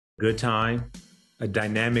good time, a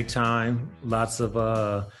dynamic time, lots of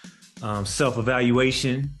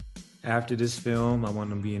self-evaluation. After this film, I want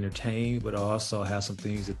to be entertained, but also have some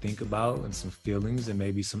things to think about and some feelings and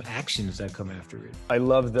maybe some actions that come after it. I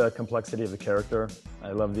love the complexity of the character.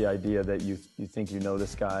 I love the idea that you think you know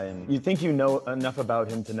this guy and you think you know enough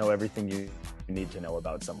about him to know everything you need to know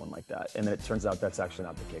about someone like that. And then it turns out that's actually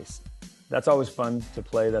not the case. That's always fun to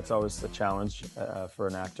play. That's always a challenge for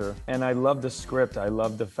an actor. And I love the script. I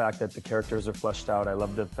love the fact that the characters are fleshed out. I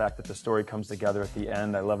love the fact that the story comes together at the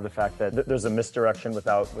end. I love the fact that there's a misdirection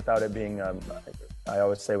without it being, I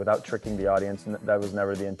always say, without tricking the audience. And that was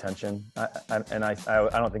never the intention. I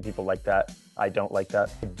don't think people like that. I don't like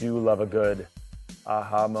that. I do love a good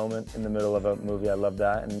aha moment in the middle of a movie. I love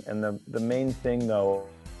that. And the main thing, though,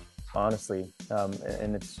 honestly,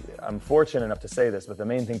 and I'm fortunate enough to say this, but the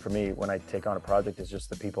main thing for me when I take on a project is just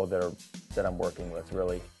the people that I'm working with,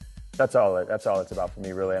 really. That's all it's about for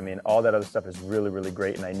me, really. I mean, all that other stuff is really, really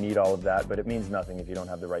great, and I need all of that, but it means nothing if you don't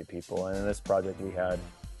have the right people. And in this project, we had,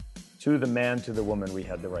 to the man, to the woman, we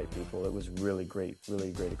had the right people. It was really great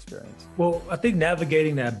experience. Well, I think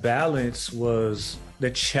navigating that balance was the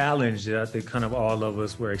challenge that I think kind of all of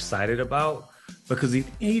us were excited about. Because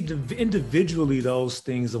individually, those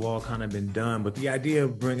things have all kind of been done. But the idea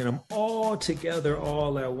of bringing them all together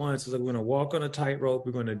all at once is like, we're going to walk on a tightrope,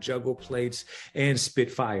 we're going to juggle plates and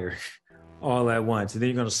spit fire all at once. And then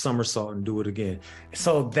you're going to somersault and do it again.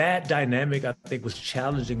 So that dynamic, I think, was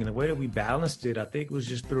challenging. And the way that we balanced it, I think, was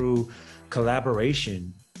just through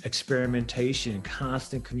collaboration, experimentation,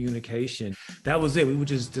 constant communication. That was it. We would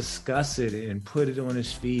just discuss it and put it on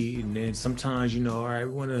his feed. And then sometimes, all right,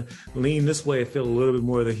 we want to lean this way, feel a little bit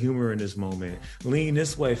more of the humor in this moment. Lean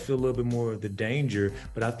this way, feel a little bit more of the danger.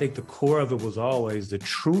 But I think the core of it was always the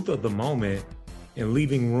truth of the moment and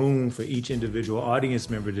leaving room for each individual audience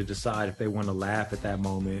member to decide if they want to laugh at that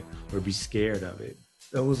moment or be scared of it.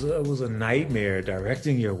 It was a nightmare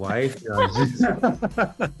directing your wife.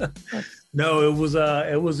 No,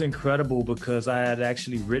 it was incredible because I had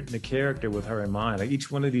actually written a character with her in mind. Like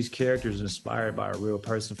each one of these characters is inspired by a real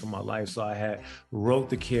person from my life. So I wrote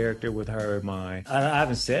the character with her in mind. I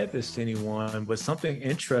haven't said this to anyone, but something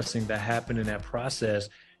interesting that happened in that process,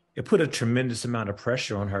 it put a tremendous amount of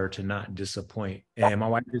pressure on her to not disappoint. And my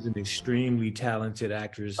wife is an extremely talented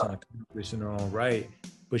actress and accomplished in her own right,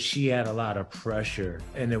 but she had a lot of pressure.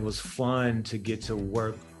 And it was fun to get to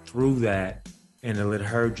work through that and to let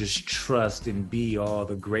her just trust and be all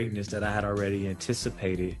the greatness that I had already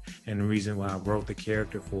anticipated and the reason why I wrote the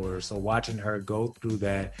character for her. So watching her go through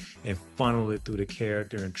that and funnel it through the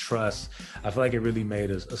character and trust, I feel like it really made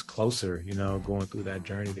us closer, going through that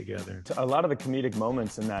journey together. A lot of the comedic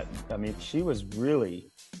moments in that, I mean, she was really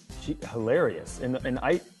hilarious. And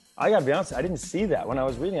I gotta be honest, I didn't see that when I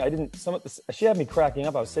was reading. She had me cracking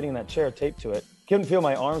up. I was sitting in that chair taped to it. Couldn't feel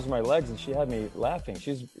my arms or my legs, and she had me laughing.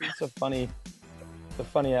 She's a funny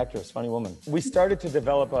actress, funny woman. We started to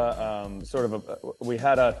develop we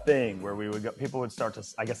had a thing where people would start to,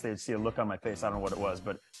 I guess they would see a look on my face. I don't know what it was,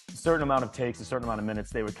 but a certain amount of takes, a certain amount of minutes,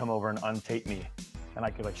 they would come over and untape me, and I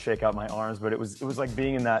could shake out my arms. But it was like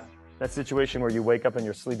being in that situation where you wake up and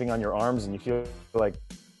you're sleeping on your arms and you feel like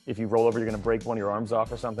if you roll over, you're going to break one of your arms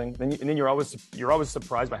off or something. And then you're always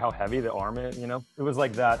surprised by how heavy the arm is. It was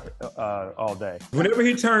like that all day. Whenever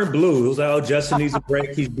he turned blue, it was like, oh, Justin needs a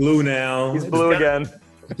break. He's blue now. He's blue again.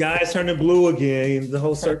 The guy's turning blue again. The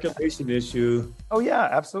whole circulation issue. Oh yeah,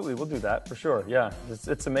 absolutely. We'll do that for sure. Yeah,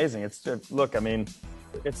 it's amazing. Look, I mean,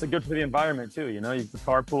 it's good for the environment too. You the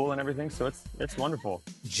carpool and everything. So it's wonderful.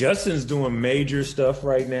 Justin's doing major stuff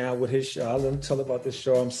right now with his show. Let me tell about this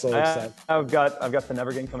show. I'm so excited. I've got The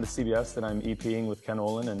Never Game coming to CBS that I'm EPing with Ken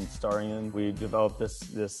Olin and starring in. We developed this.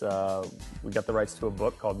 We got the rights to a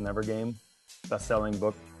book called Never Game, best-selling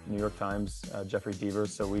book, New York Times, Jeffrey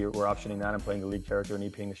Devers. So we're optioning that. I'm playing the lead character and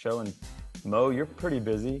EPing the show. And Mo, you're pretty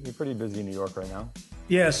busy. You're pretty busy in New York right now.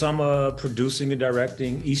 Yeah, so I'm producing and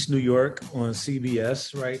directing East New York on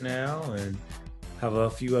CBS right now, and have a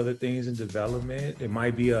few other things in development. It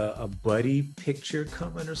might be a buddy picture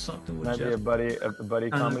coming or something. With might Jeff. Be a buddy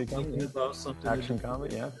comedy coming. About something action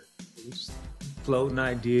comedy, yeah. Floating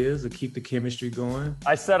ideas to keep the chemistry going.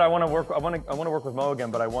 I said I want to work with Mo again,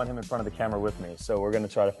 but I want him in front of the camera with me. So we're going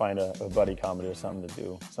to try to find a buddy comedy or something to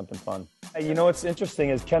do, something fun. What's interesting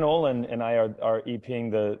is Ken Olin and I are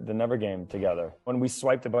EPing the Never Game together. When we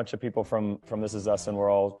swiped a bunch of people from This Is Us and we're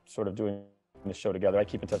all sort of doing the show together, I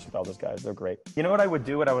keep in touch with all those guys. They're great. You know what I would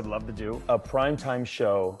do? What I would love to do? A primetime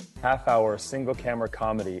show, half-hour, single-camera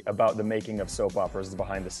comedy about the making of soap operas,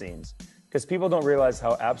 behind the scenes. Because people don't realize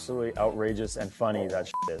how absolutely outrageous and funny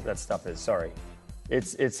that stuff is. Sorry.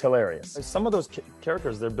 It's hilarious. Some of those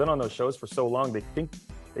characters, they've been on those shows for so long, they think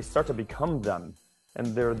they start to become them,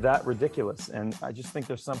 and they're that ridiculous. And I just think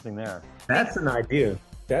there's something there. That's an idea.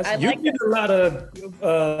 You get a lot of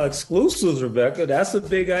exclusives, Rebecca. That's a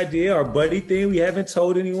big idea. Our buddy thing, we haven't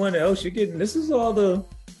told anyone else. You're getting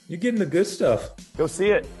the good stuff. Go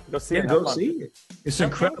see it. Go see it. Go see it. It's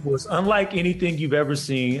incredible. It's unlike anything you've ever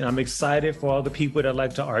seen. I'm excited for all the people that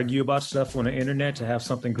like to argue about stuff on the internet to have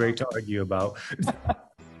something great to argue about.